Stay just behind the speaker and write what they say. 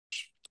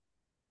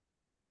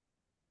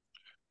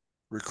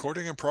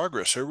Recording in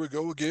progress. Here we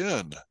go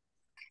again.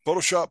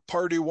 Photoshop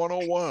Party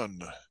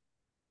 101.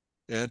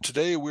 And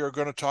today we are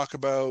going to talk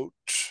about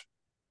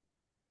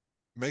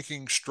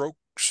making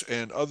strokes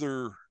and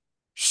other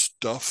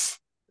stuff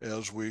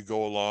as we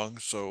go along.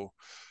 So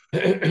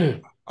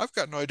I've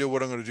got no idea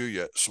what I'm going to do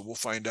yet, so we'll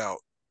find out.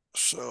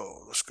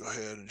 So let's go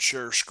ahead and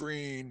share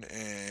screen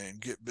and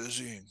get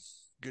busy and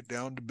get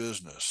down to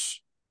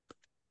business.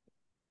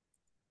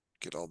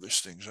 Get all these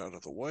things out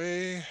of the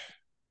way.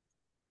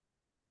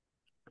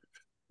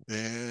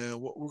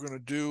 And what we're going to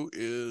do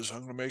is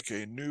I'm going to make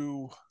a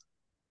new,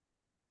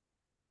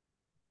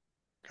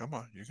 come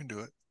on, you can do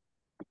it.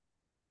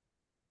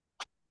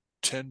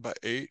 10 by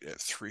 8 at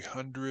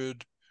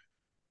 300.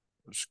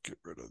 Let's get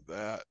rid of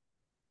that.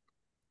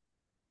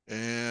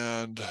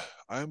 And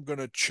I'm going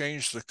to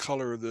change the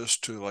color of this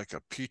to like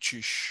a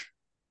peachish,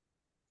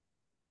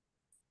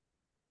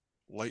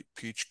 light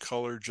peach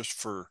color just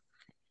for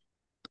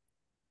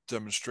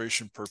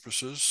demonstration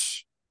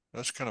purposes.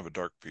 That's kind of a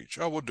dark peach.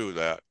 Oh, we'll do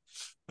that.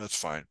 That's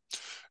fine.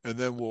 And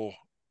then we'll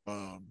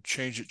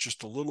change it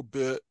just a little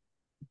bit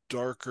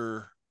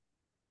darker.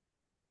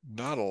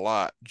 Not a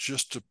lot,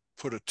 just to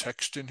put a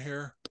text in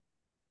here.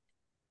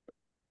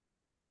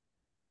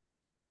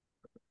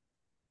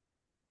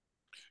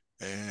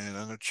 And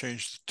I'm going to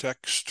change the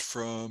text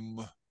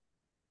from,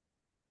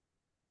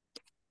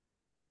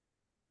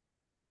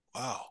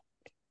 wow,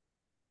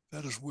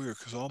 that is weird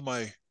because all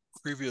my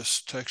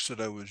previous texts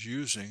that I was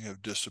using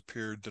have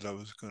disappeared that I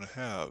was going to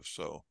have.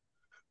 So,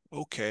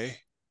 okay,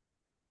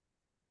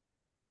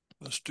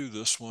 let's do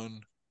this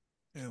one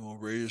and we'll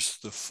raise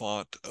the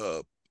font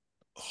up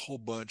a whole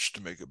bunch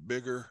to make it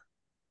bigger.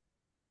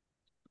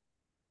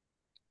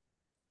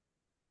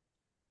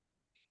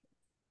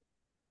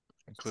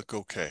 And click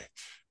OK.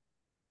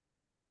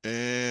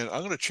 And I'm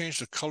going to change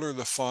the color of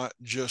the font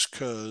just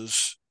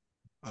because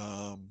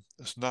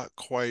it's not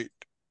quite,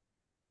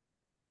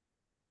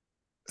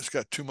 it's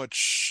got too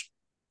much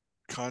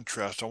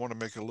contrast. I want to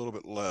make it a little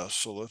bit less.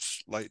 So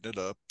let's lighten it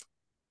up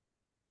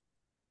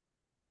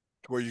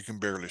to where you can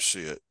barely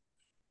see it.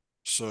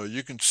 So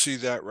you can see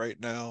that right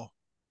now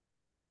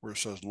where it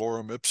says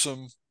Lorem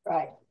Ipsum.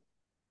 Right.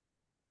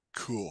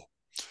 Cool.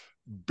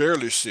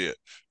 Barely see it.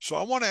 So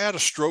I want to add a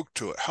stroke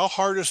to it. How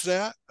hard is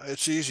that?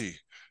 It's easy.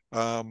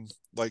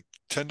 Like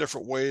 10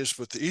 different ways,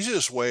 but the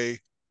easiest way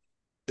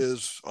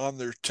is on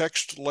their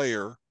text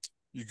layer.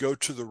 You go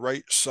to the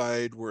right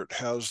side where it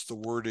has the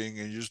wording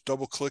and you just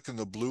double click in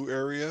the blue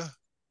area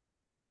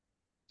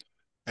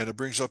and it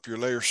brings up your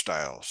layer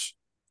styles.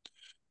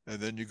 And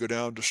then you go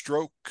down to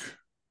stroke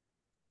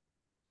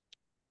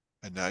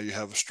and now you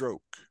have a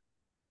stroke.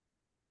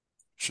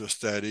 It's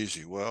just that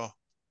easy. Well,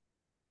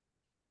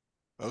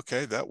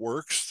 okay, that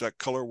works. That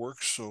color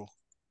works. So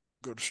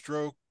go to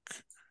stroke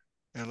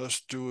and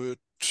let's do it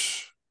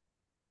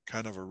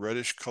kind of a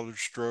reddish colored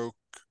stroke.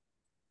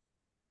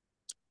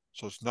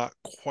 So it's not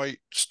quite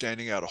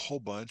standing out a whole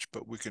bunch,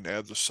 but we can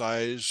add the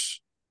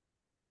size.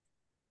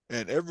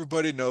 And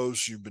everybody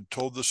knows, you've been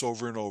told this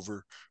over and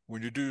over,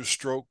 when you do a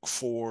stroke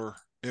for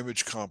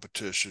image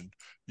competition,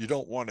 you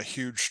don't want a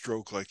huge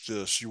stroke like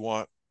this. You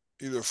want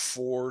either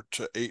 4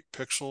 to 8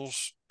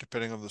 pixels,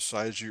 depending on the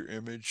size of your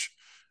image.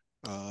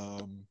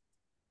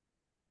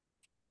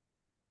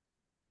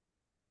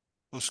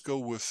 Let's go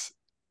with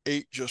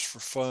 8 just for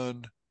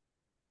fun.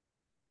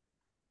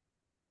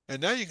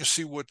 And now you can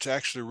see what's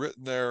actually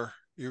written there,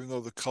 even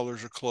though the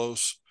colors are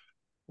close.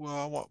 Well,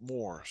 I want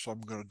more. So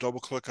I'm going to double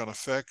click on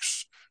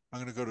effects. I'm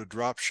going to go to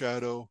drop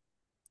shadow,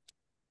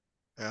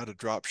 add a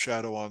drop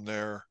shadow on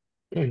there.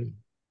 And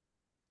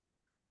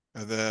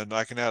then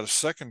I can add a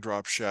second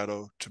drop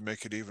shadow to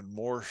make it even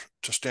more,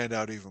 to stand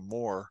out even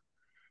more.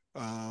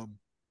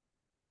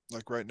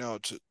 Like right now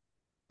it's at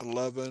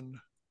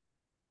 11.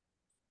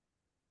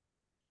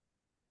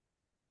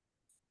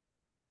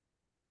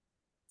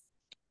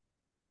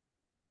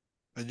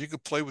 And you can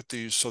play with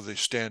these so they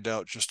stand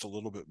out just a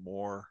little bit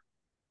more.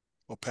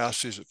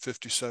 Opacity is at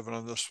 57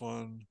 on this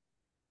one.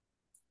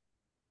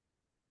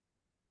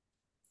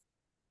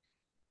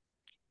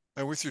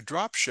 And with your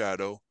drop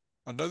shadow,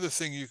 another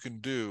thing you can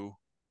do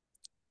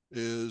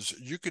is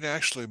you can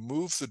actually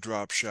move the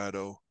drop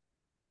shadow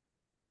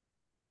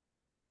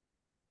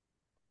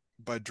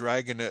by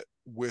dragging it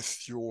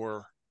with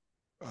your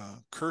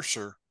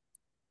cursor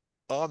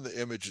on the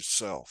image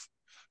itself.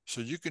 So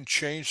you can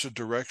change the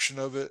direction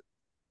of it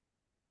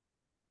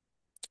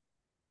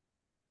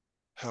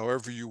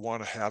however you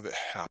want to have it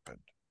happen.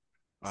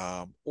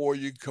 Or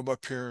you can come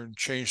up here and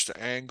change the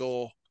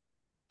angle,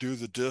 do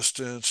the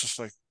distance. It's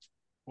like,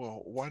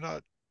 well, why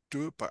not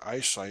do it by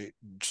eyesight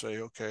and say,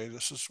 okay,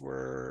 this is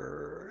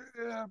where,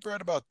 yeah,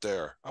 right about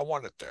there. I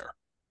want it there.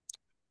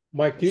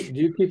 Mike, do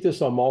you keep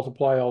this on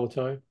multiply all the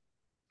time?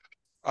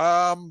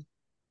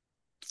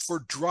 For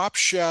drop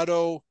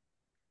shadow,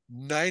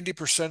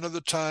 90% of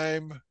the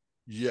time,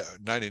 yeah,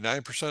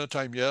 99% of the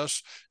time,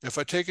 yes. If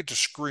I take it to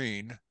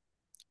screen,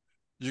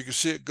 you can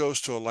see it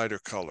goes to a lighter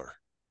color.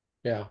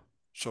 Yeah.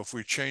 So if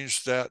we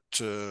change that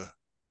to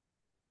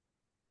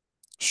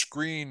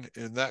screen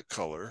in that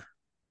color,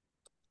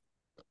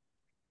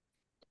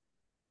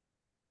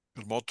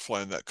 Because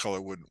multiplying that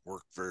color wouldn't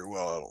work very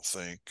well, I don't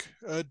think.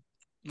 A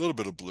little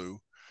bit of blue.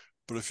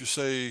 But if you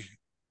say,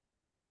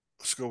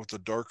 let's go with the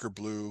darker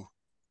blue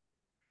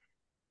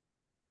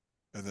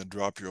and then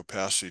drop your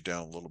opacity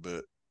down a little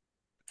bit.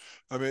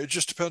 I mean, it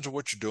just depends on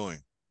what you're doing.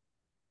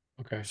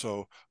 Okay.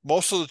 So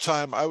most of the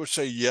time, I would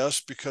say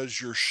yes,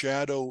 because your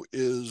shadow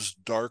is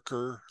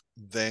darker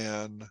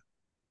than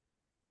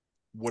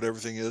what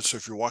everything is. So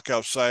if you walk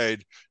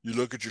outside, you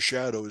look at your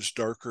shadow, it's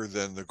darker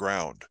than the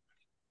ground.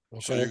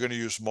 So you're Okay. going to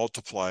use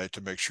multiply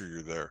to make sure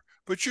you're there.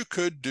 But you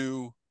could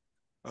do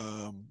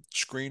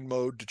screen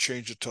mode to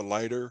change it to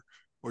lighter,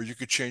 or you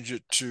could change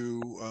it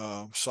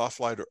to soft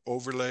light or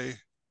overlay,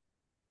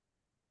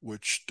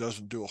 which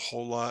doesn't do a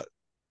whole lot.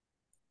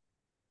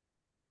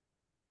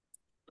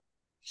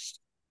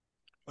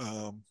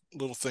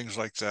 Little things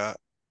like that.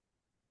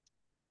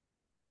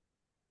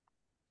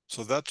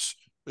 So that's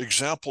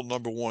example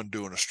number one,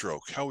 doing a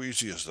stroke. How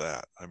easy is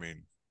that? I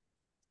mean,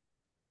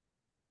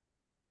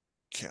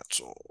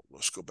 cancel.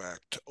 Let's go back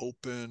to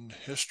open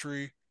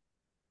history,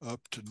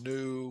 up to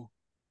new,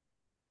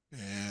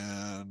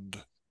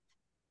 and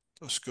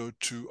let's go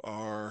to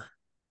our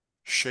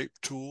shape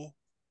tool,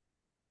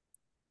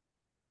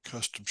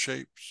 custom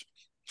shapes.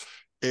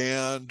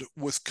 And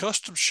with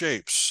custom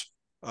shapes,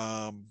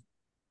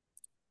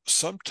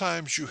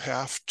 sometimes you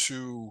have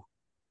to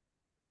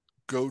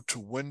go to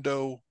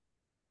window,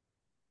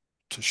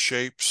 to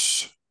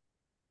shapes,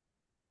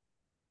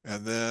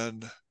 and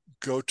then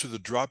go to the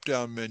drop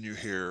down menu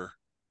here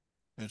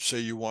and say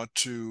you want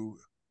to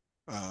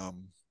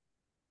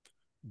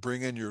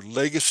bring in your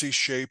legacy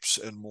shapes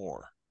and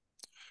more.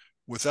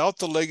 Without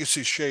the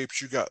legacy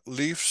shapes, you got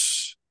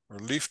leaves or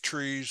leaf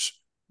trees,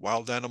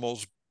 wild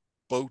animals,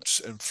 boats,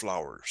 and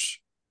flowers.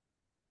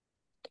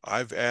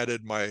 I've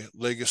added my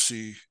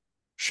legacy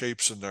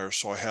shapes in there,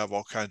 so I have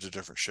all kinds of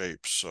different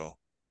shapes. So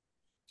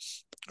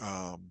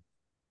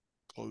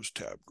close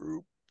tab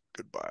group,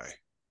 goodbye.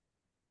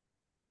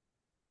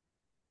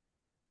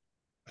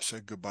 I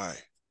said goodbye.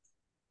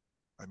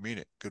 I mean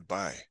it,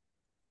 goodbye.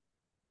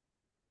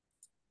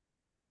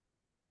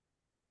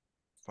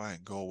 Fine,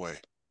 go away.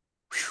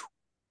 Whew.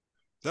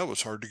 That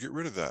was hard to get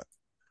rid of that.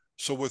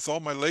 So with all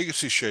my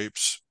legacy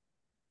shapes,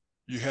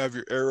 you have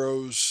your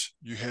arrows,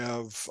 you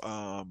have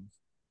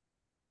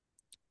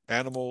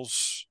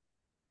animals,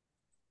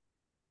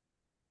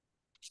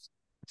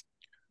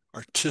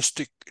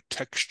 artistic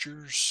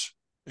textures,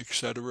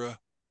 etc.,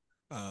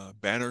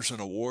 banners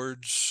and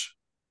awards.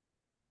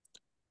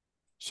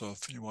 So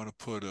if you want to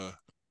put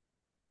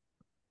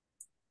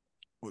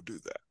we'll do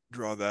that.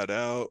 Draw that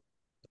out.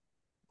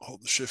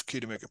 Hold the shift key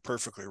to make it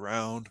perfectly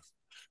round.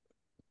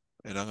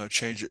 And I'm going to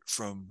change it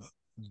from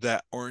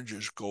that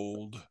orangish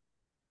gold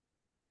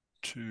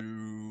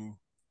to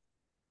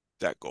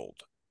that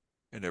gold.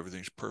 And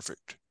everything's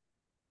perfect.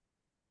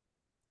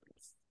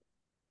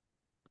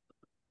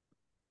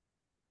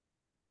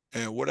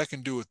 And what I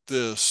can do with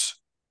this,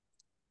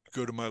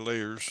 go to my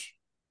layers.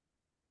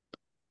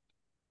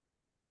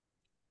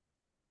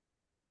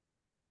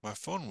 My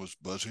phone was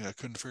buzzing. I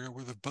couldn't figure out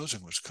where the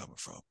buzzing was coming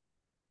from.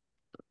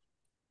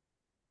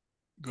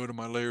 Go to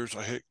my layers.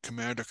 I hit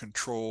Command or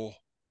Control.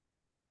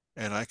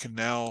 And I can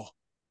now,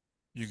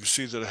 you can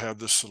see that I have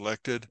this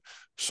selected.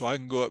 So I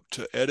can go up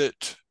to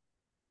Edit.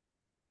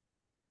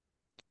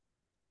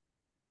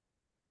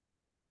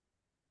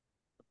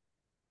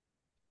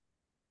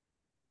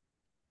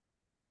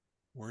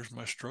 Where's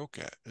my stroke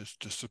at? It's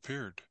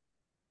disappeared.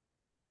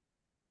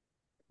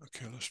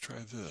 Okay, let's try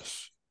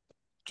this.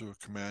 Do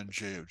a Command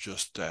J of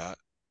just that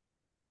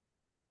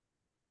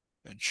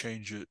and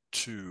change it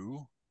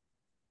to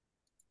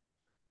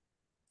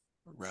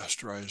a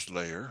rasterized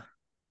layer.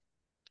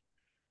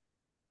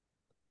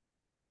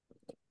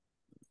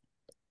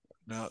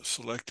 Now it's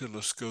selected.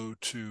 Let's go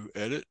to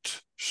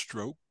Edit,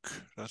 Stroke.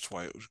 That's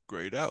why it was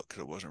grayed out,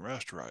 because it wasn't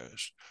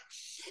rasterized.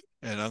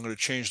 And I'm going to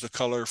change the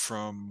color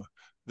from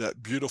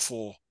that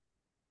beautiful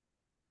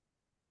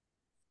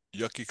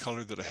yucky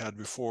color that I had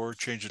before,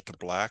 change it to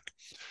black.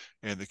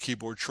 And the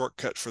keyboard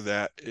shortcut for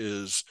that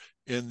is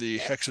in the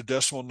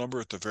hexadecimal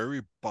number at the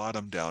very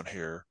bottom down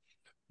here.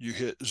 You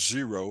hit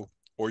 0,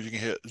 or you can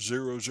hit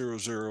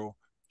 0000000.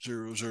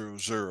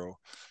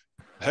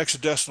 The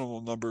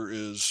hexadecimal number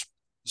is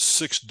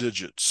 6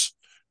 digits.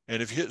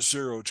 And if you hit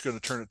 0, it's going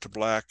to turn it to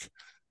black.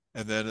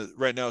 And then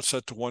right now it's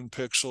set to 1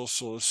 pixel.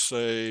 So let's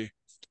say,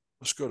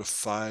 let's go to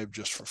 5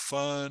 just for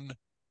fun.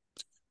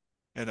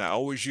 And I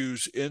always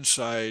use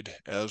inside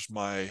as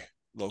my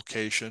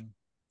location.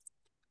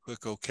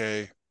 Click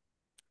OK,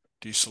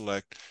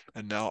 deselect,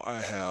 and now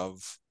I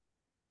have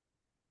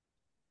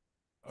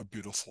a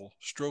beautiful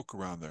stroke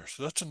around there.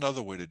 So that's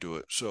another way to do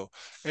it. So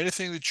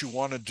anything that you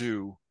want to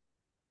do,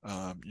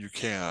 you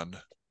can.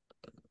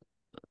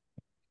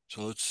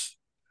 So let's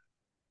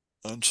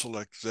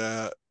unselect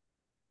that.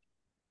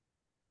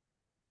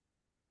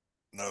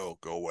 No,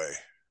 go away.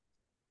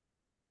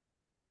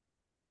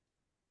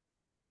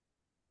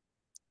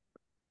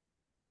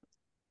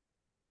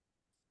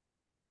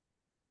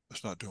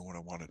 It's not doing what I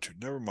wanted to.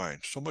 Never mind.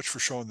 So much for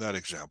showing that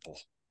example.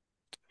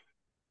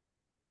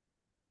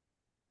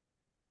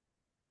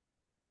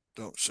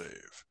 Don't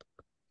save.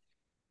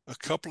 A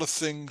couple of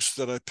things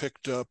that I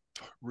picked up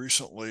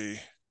recently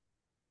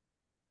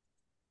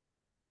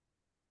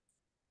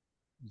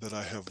that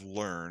I have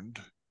learned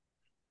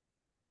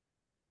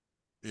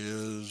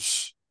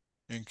is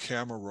in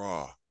Camera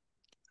Raw.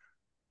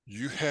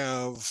 You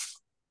have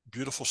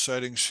beautiful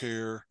settings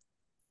here.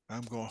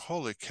 I'm going,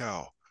 holy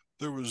cow,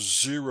 there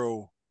was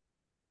 0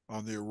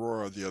 on the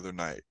Aurora the other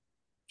night.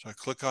 So I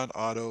click on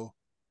auto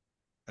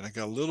and I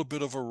got a little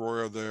bit of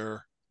Aurora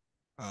there.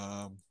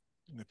 I'm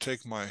going to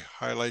take my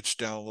highlights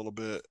down a little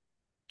bit,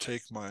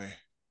 take my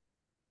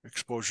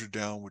exposure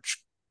down, which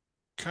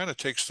kind of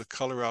takes the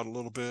color out a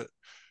little bit.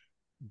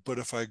 But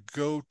if I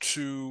go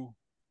to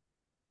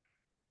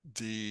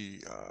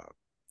the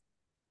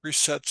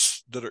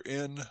presets that are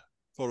in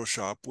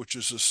Photoshop, which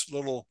is this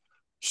little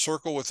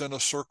circle within a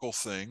circle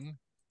thing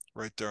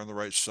right there on the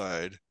right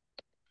side,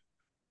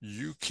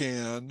 you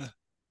can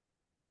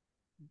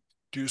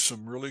do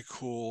some really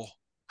cool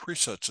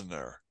presets in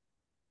there.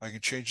 I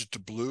can change it to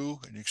blue,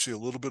 and you can see a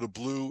little bit of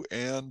blue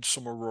and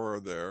some Aurora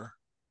there.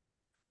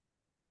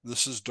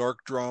 This is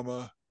dark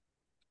drama,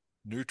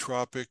 new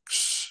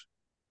tropics,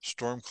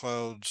 storm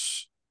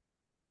clouds,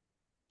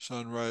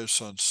 sunrise,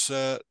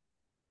 sunset.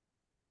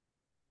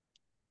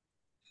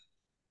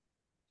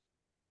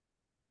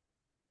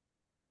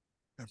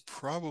 And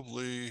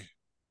probably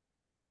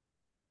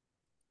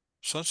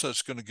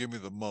sunset's going to give me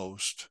the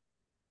most.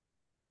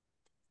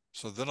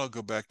 So then I'll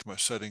go back to my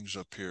settings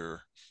up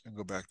here and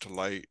go back to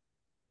light.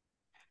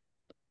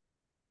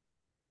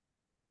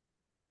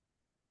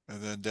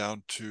 And then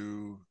down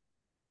to,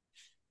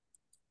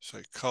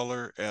 say,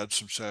 color, add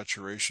some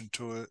saturation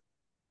to it.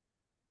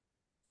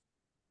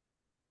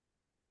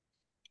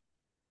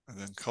 And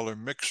then color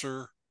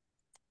mixer.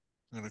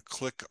 I'm going to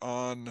click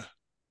on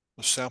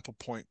the sample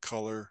point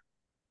color,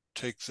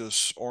 take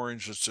this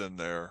orange that's in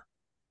there,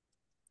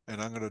 and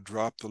I'm going to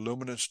drop the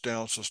luminance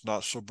down so it's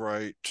not so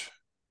bright.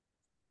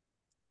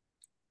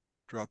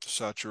 Drop the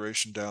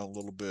saturation down a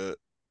little bit.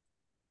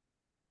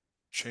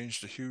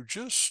 Change the hue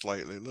just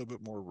slightly, a little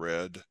bit more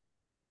red.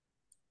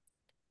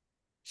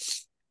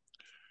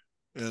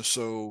 And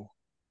so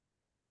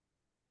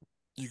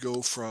you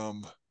go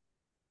from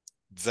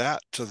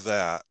that to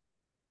that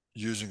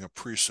using a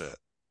preset.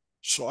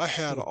 So I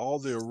had all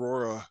the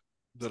Aurora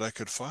that I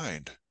could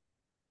find.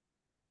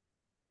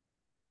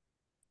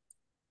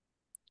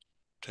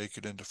 Take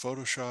it into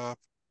Photoshop,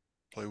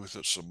 play with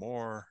it some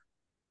more.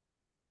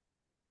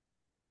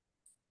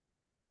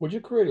 Would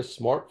you create a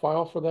smart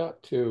file for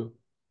that too?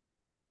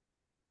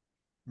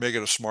 Make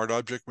it a smart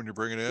object when you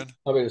bring it in.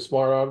 I mean, a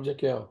smart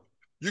object, yeah.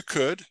 You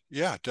could,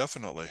 yeah,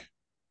 definitely.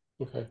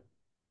 Okay.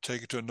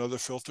 Take it to another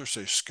filter,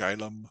 say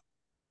Skylum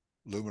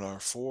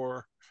Luminar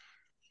 4.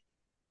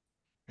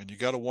 And you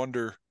got to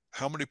wonder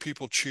how many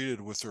people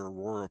cheated with their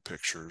Aurora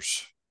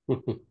pictures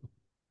over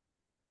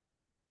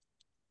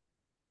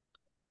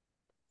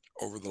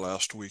the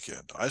last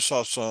weekend. I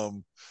saw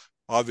some,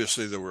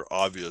 obviously, there were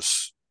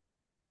obvious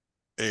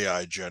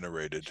AI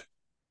generated.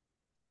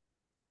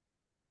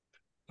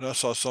 And I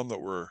saw some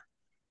that were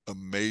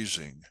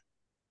amazing.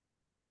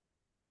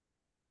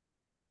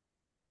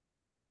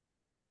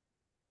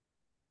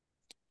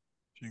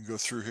 You can go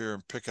through here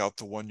and pick out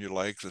the one you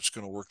like that's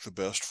going to work the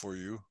best for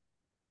you.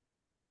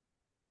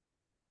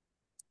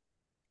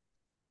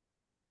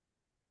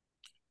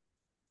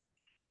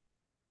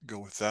 Go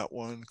with that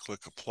one, click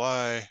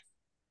apply.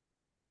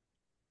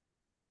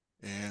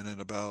 And in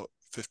about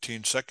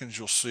 15 seconds,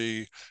 you'll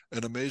see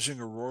an amazing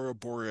Aurora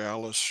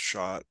Borealis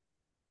shot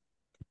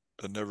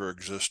that never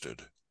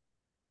existed.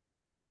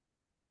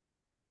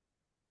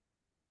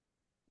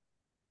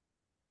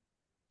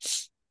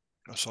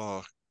 I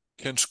saw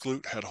Ken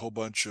Skloot had a whole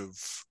bunch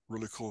of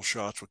really cool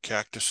shots with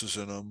cactuses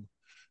in them.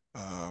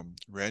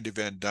 Randy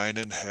Van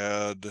Dynen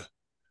had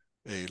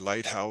a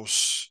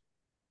lighthouse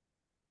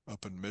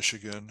up in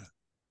Michigan.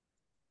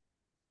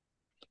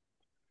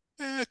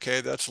 Okay,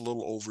 that's a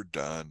little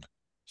overdone.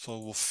 So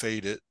we'll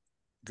fade it.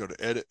 Go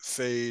to edit,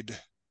 fade.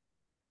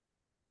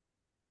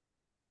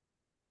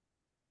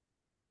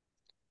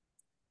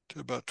 To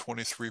about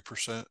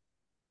 23%.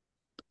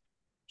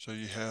 So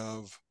you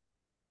have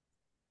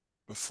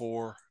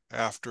before,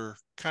 after,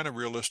 kind of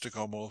realistic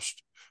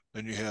almost.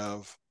 Then you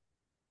have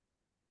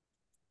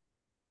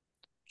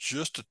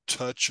just a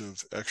touch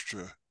of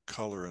extra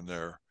color in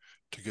there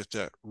to get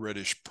that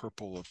reddish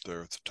purple up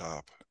there at the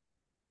top.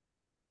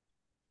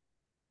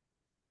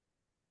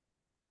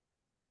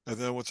 And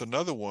then with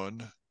another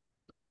one,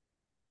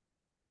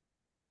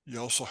 you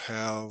also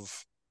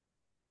have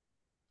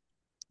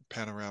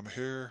panorama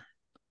here.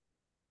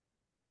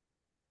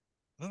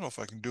 I don't know if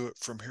I can do it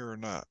from here or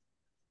not.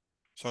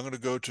 So I'm going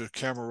to go to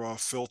Camera Raw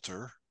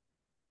filter.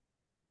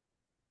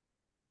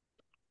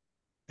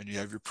 And you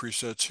have your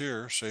presets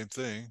here, same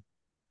thing.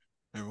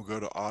 And we'll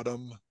go to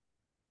autumn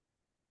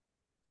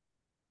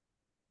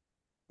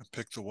and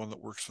pick the one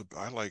that works.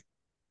 I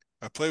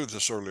played with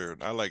this earlier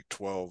and I like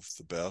 12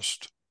 the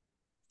best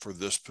for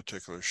this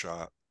particular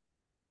shot.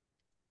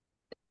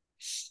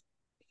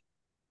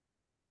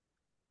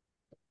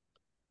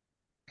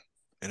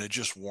 and it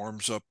just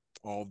warms up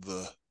all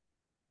the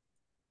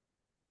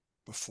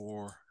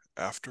before,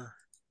 after.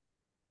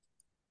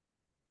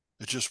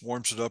 It just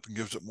warms it up and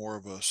gives it more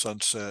of a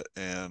sunset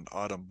and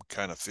autumn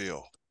kind of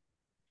feel.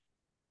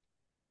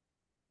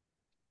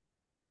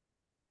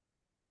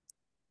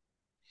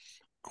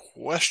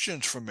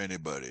 Questions from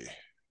anybody?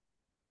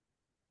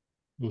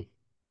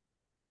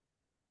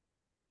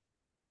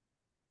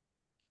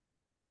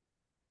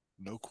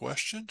 No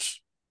questions?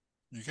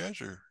 You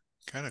guys are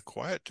kind of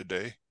quiet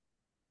today.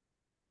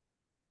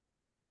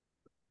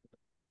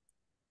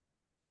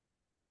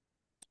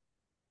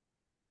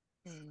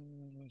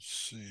 Let's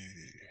see.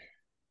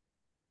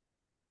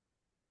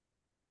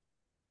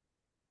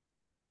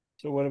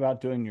 So what about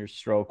doing your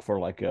stroke for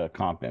like a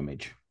comp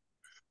image?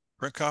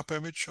 Print comp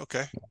image?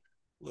 Okay.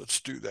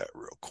 Let's do that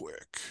real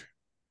quick.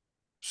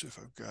 See if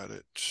I've got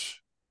it.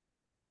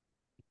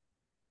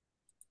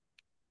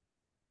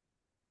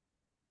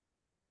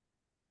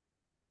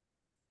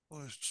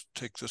 Let's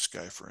take this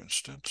guy, for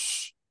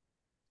instance.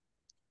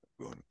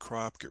 Go and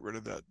crop, get rid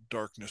of that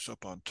darkness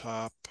up on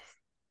top.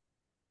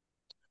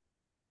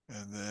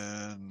 And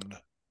then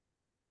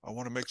I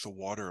want to make the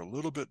water a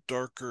little bit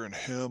darker and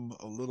him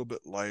a little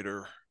bit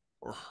lighter,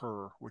 or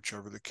her,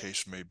 whichever the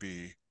case may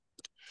be.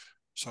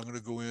 So I'm going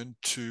to go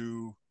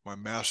into my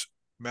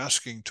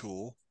masking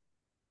tool,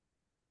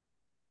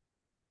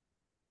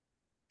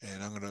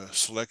 and I'm going to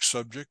select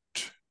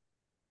subject.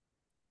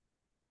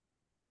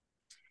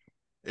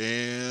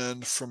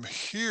 And from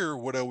here,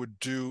 what I would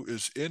do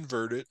is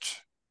invert it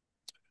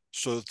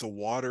so that the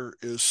water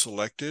is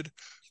selected.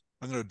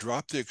 I'm going to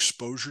drop the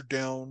exposure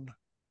down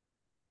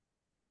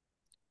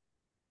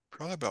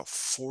probably about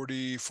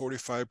 40,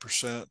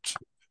 45%.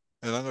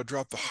 And I'm going to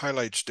drop the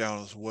highlights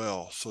down as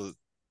well so that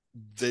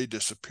they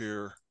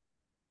disappear.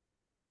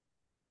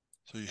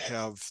 So you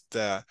have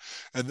that.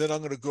 And then I'm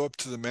going to go up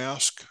to the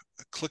mask,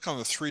 click on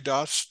the three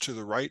dots to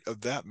the right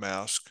of that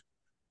mask,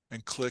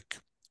 and click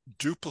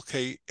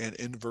duplicate and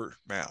invert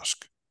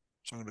mask.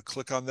 So I'm going to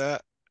click on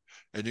that.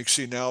 And you can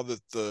see now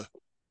that the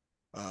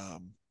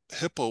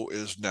hippo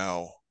is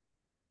now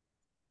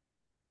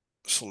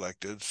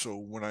selected. So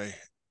when I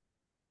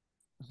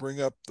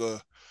bring up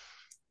the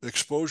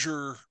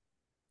exposure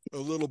a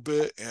little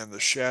bit and the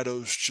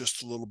shadows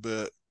just a little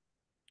bit,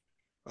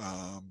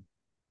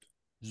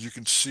 you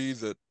can see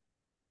that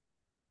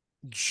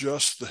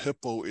just the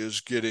hippo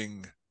is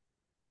getting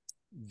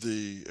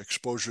the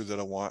exposure that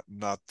I want,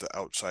 not the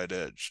outside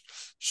edge.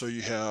 So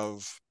you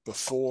have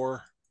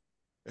before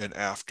and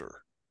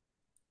after.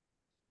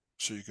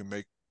 So you can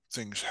make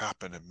things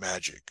happen in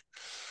magic.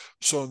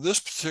 So in this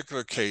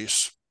particular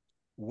case,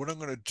 what I'm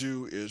going to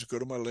do is go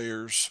to my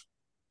layers,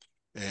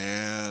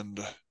 and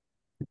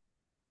I'm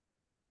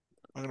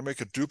going to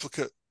make a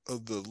duplicate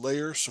of the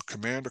layer. So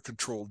Command or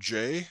Control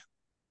J.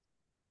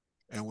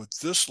 And with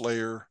this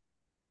layer,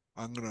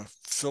 I'm going to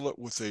fill it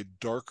with a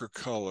darker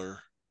color.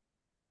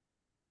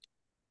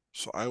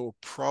 So I will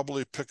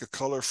probably pick a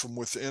color from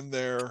within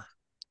there,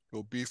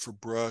 go B for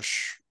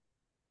brush,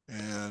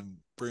 and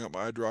bring up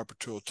my eyedropper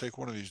tool, take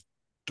one of these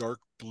dark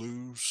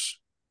blues,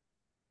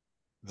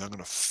 and I'm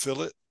going to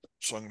fill it.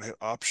 So I'm going to hit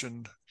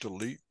Option,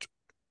 Delete.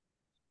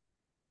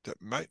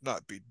 That might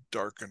not be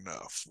dark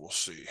enough. We'll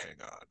see.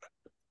 Hang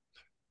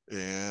on.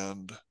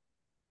 And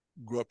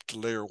go up to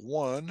layer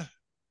 1,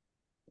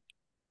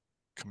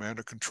 Command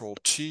or Control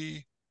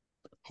T,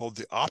 hold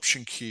the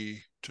Option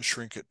key to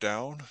shrink it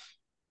down.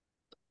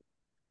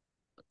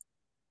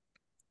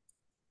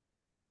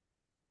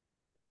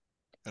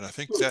 And I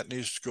think that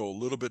needs to go a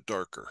little bit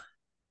darker.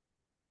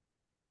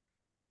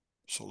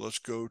 So let's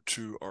go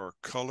to our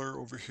color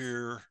over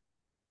here,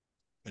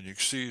 and you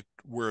can see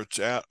where it's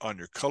at on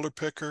your color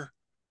picker.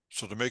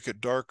 So to make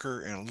it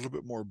darker and a little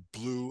bit more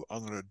blue,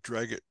 I'm going to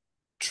drag it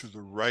to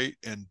the right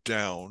and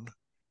down.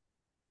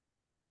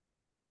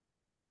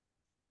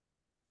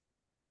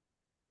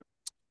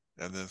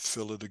 And then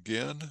fill it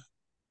again.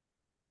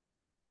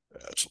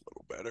 That's a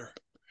little better.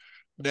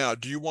 Now,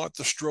 do you want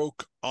the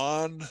stroke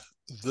on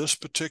this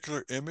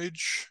particular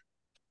image,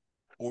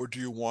 or do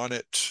you want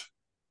it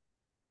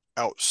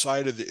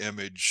outside of the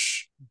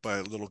image by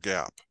a little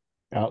gap?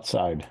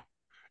 Outside.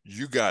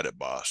 You got it,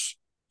 boss.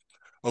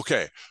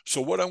 Okay,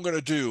 so what I'm going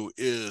to do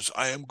is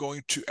I am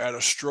going to add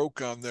a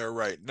stroke on there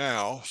right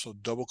now. So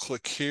double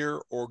click here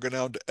or go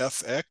down to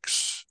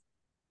FX,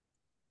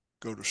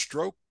 go to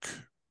stroke.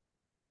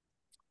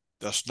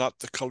 That's not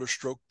the color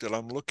stroke that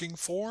I'm looking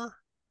for.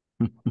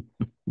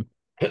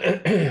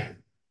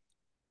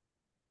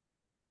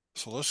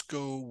 So let's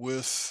go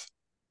with,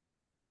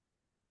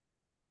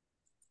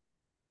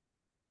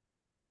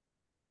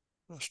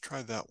 let's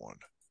try that one.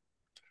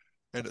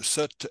 And it's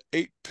set to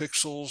 8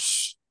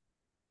 pixels.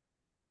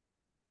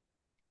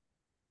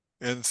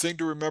 And the thing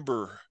to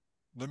remember,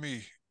 let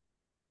me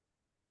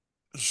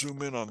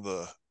zoom in on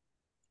the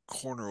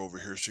corner over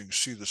here so you can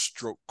see the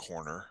stroke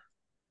corner.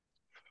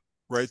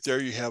 Right there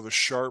you have a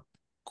sharp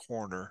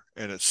corner,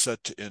 and it's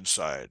set to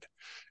inside.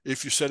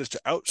 If you set it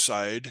to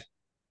outside,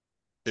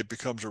 it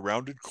becomes a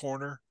rounded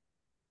corner.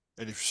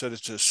 And if you set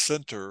it to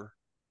center,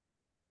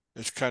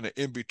 It's kind of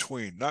in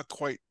between, not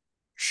quite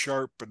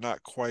sharp, but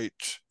not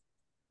quite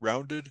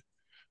rounded.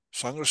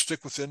 So I'm going to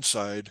stick with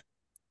inside.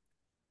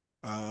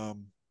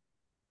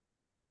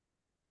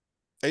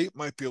 8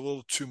 might be a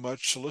little too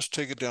much, so let's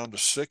take it down to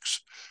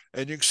 6.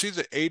 And you can see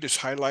the 8 is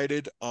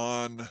highlighted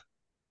on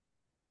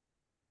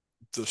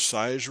the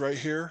size right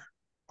here.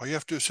 All you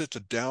have to do is hit the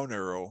down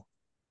arrow,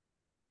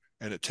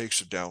 and it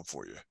takes it down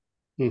for you.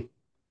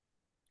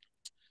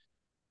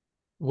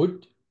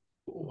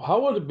 How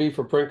would it be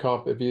for print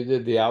comp if you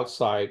did the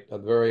outside, the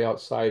very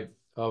outside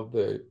of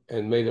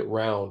and made it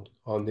round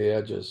on the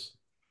edges?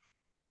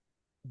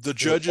 The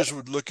judges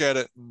would look at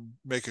it and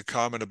make a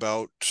comment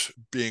about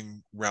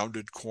being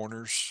rounded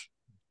corners.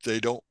 They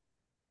don't,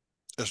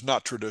 it's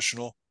not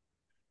traditional.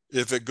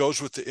 If it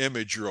goes with the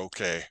image, you're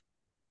okay.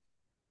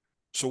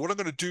 So what I'm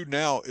going to do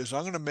now is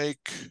I'm going to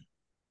make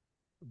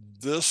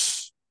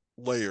this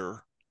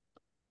layer,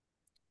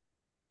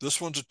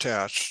 this one's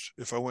attached.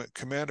 If I went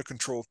Command or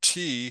Control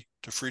T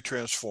to free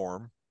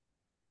transform,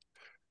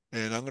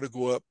 and I'm going to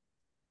go up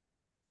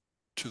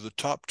to the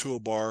top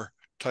toolbar,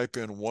 type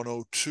in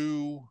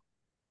 102,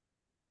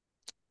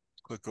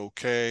 click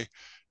OK.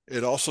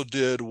 It also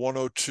did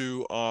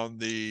 102 on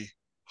the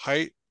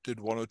height, did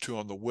 102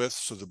 on the width,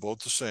 so they're both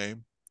the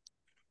same.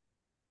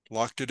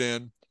 Locked it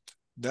in.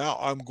 Now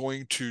I'm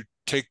going to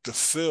take the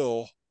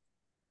fill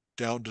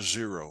down to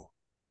 0.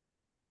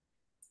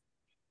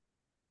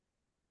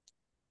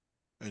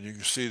 And you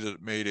can see that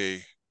it made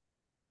a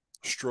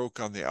stroke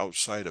on the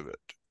outside of it.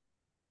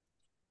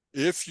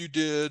 If you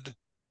did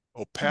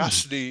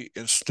opacity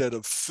instead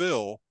of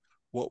fill,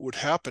 what would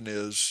happen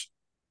is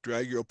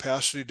drag your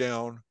opacity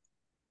down,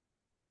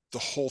 the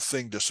whole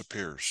thing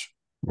disappears.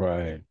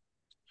 Right.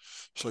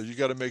 So you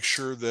got to make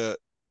sure that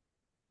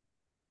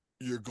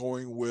you're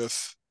going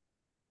with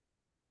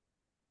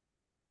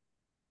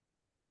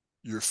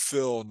your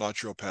fill,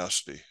 not your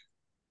opacity.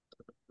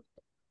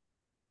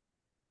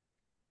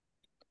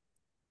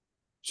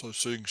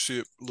 So you can see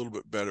it a little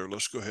bit better.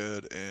 Let's go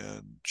ahead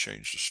and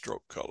change the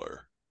stroke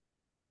color.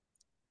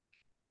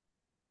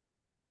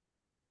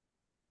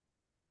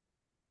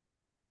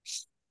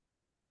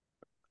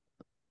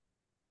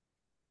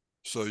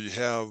 So you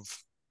have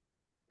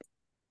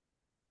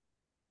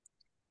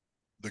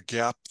the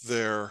gap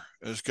there,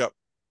 and it's got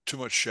too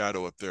much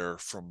shadow up there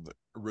from the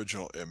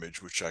original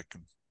image, which I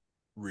can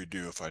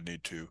redo if I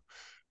need to.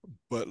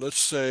 But let's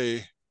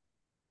say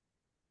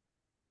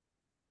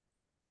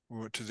we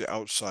went to the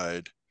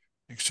outside.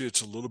 You can see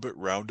it's a little bit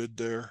rounded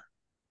there.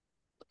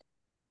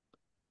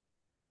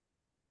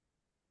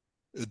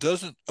 It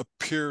doesn't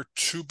appear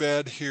too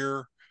bad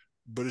here,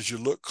 but as you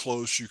look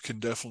close, you can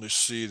definitely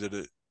see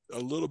that a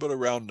little bit of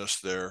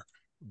roundness there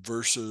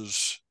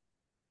versus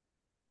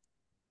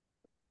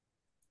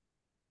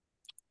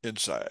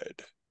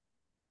inside.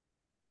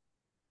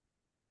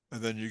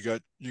 And then you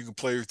can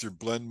play with your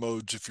blend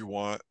modes if you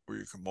want, where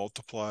you can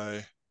multiply.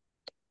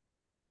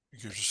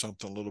 It gives you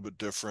something a little bit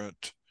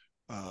different.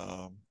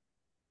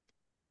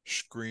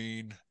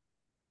 Screen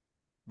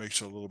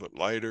makes it a little bit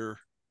lighter.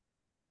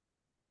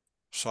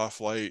 Soft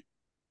light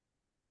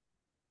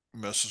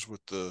messes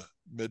with the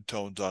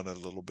midtones on it a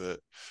little bit,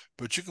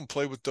 but you can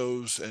play with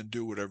those and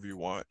do whatever you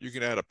want. You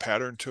can add a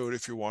pattern to it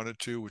if you wanted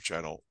to, which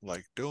I don't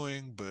like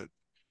doing, but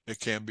it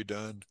can be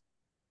done.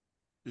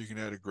 You can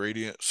add a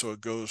gradient so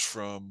it goes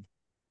from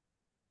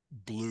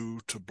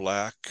blue to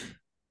black.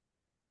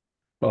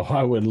 Oh,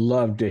 I would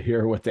love to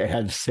hear what they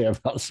had to say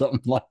about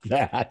something like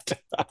that.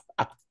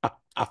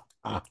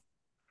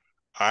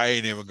 I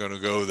ain't even gonna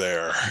go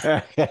there.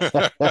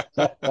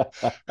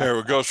 There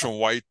it goes from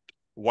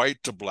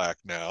white to black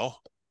now.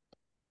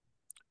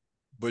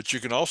 But you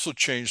can also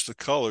change the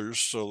colors.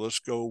 So let's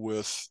go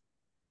with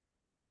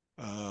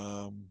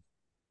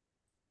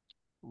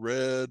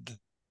red.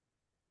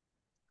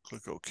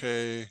 Click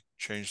OK.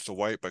 Change the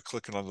white by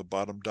clicking on the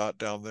bottom dot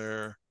down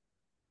there.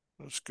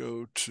 Let's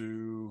go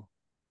to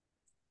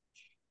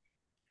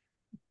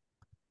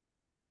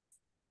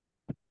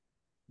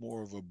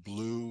more of a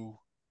blue.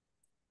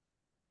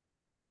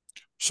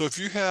 So if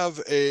you have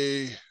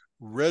a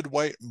red,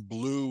 white, and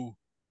blue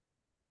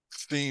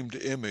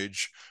themed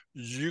image,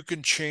 you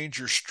can change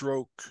your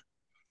stroke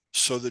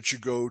so that you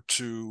go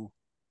to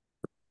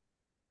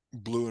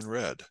blue and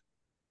red.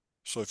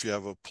 So if you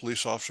have a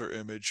police officer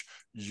image,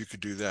 you could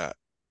do that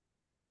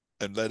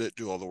and let it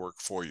do all the work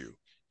for you.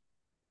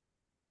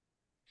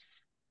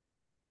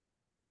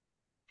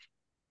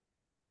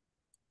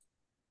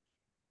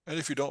 And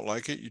if you don't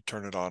like it, you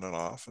turn it on and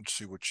off and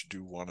see what you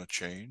do want to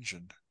change,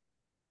 and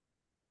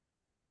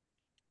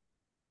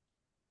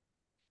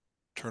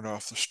turn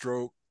off the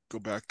stroke, go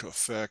back to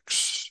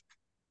effects,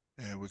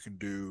 and we can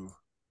do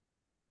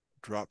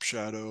drop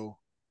shadow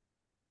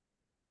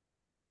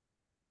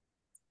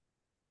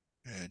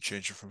and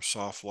change it from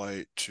soft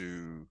light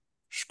to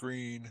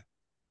screen.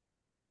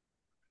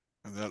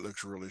 And that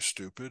looks really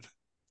stupid.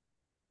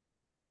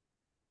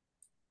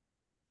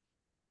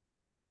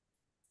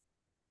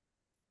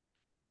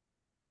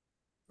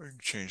 We can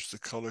change the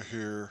color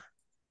here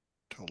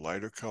to a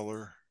lighter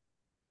color.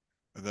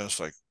 And then it's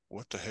like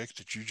What the heck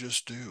did you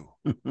just do?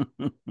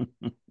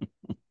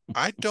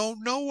 I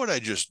don't know what I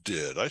just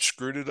did. I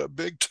screwed it up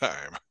big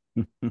time.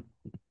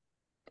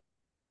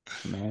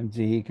 Command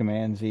Z,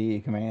 Command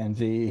Z, Command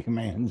Z,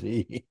 Command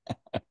Z.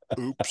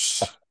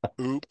 Oops,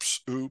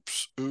 oops,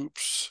 oops,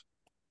 oops.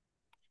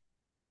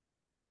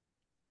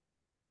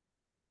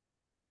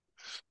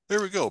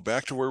 There we go.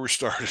 Back to where we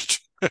started.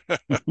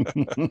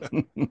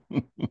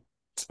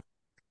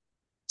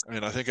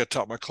 And I think I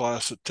taught my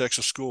class at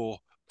Texas School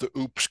the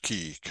oops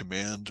key,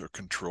 Command or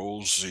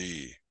Control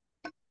Z.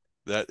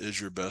 That is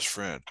your best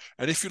friend.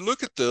 And if you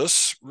look at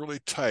this really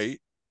tight,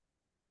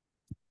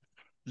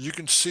 you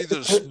can see that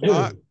it's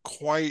not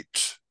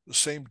quite the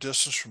same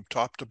distance from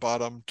top to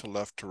bottom to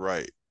left to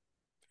right.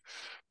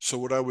 So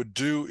what I would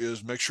do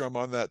is make sure I'm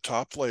on that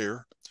top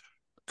layer,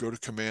 go to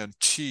Command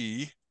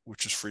T,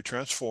 which is free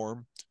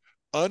transform,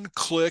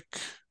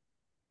 unclick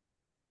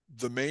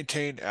the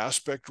maintain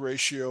aspect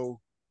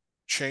ratio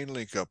chain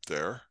link up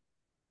there.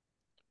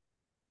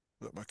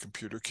 Let my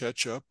computer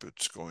catch up.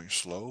 It's going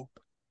slow.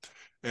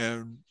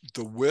 And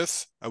the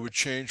width, I would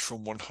change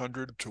from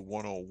 100 to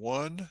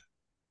 101.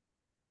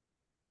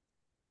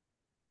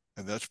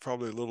 And that's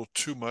probably a little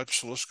too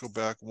much. So let's go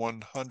back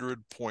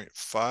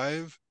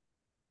 100.5.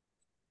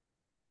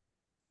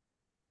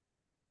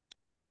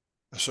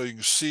 So you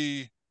can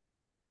see,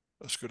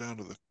 let's go down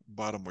to the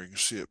bottom where you can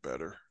see it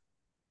better.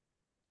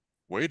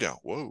 Way down.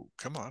 Whoa,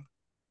 come on.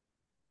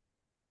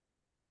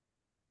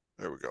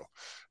 There we go.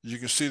 You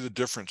can see the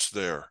difference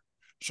there.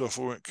 So if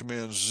we went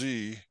Command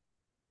Z,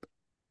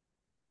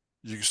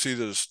 you can see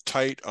that it's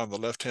tight on the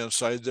left-hand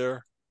side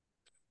there.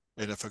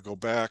 And if I go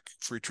back,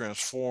 free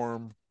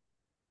transform,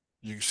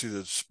 you can see that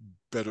it's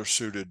better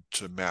suited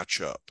to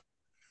match up.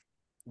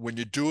 When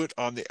you do it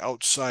on the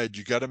outside,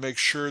 you got to make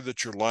sure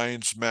that your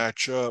lines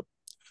match up.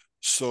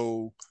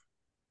 So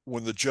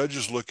when the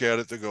judges look at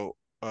it, they go,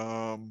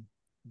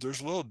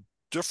 there's a little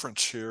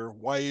difference here.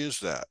 Why is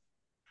that?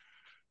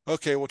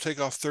 Okay, we'll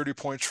take off 30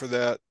 points for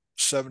that,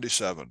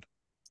 77.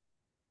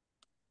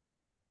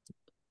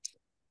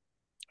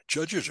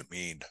 Judges are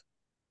mean.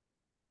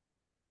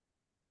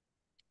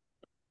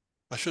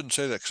 I shouldn't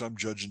say that because I'm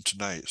judging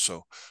tonight.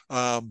 So,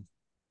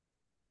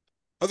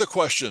 other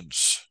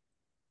questions?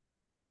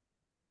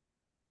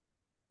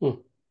 We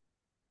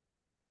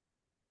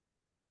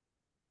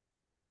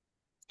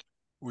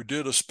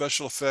did a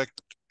special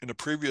effect in a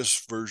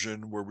previous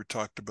version where we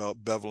talked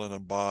about bevel and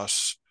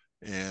emboss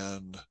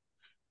and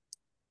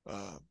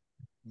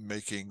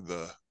making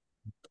the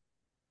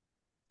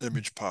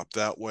image pop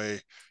that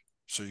way.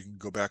 So you can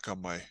go back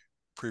on my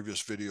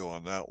previous video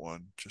on that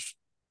one. Just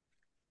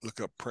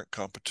look up print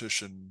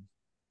competition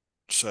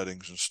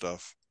settings and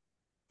stuff.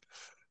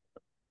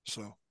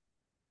 So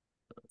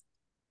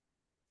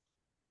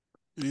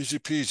easy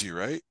peasy,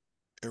 right?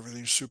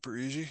 Everything's super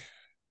easy.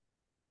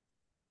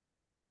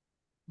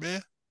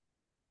 Man.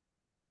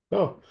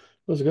 Oh,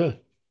 that was good.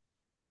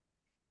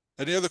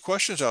 Any other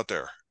questions out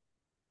there?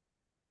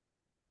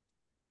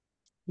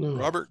 No.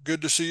 Robert,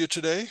 good to see you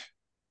today.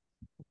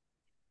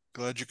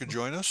 Glad you could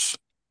join us.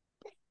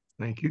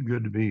 Thank you.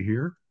 Good to be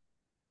here.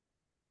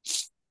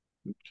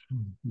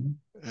 And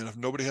if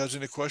nobody has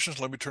any questions,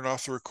 let me turn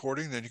off the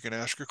recording, then you can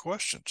ask your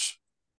questions.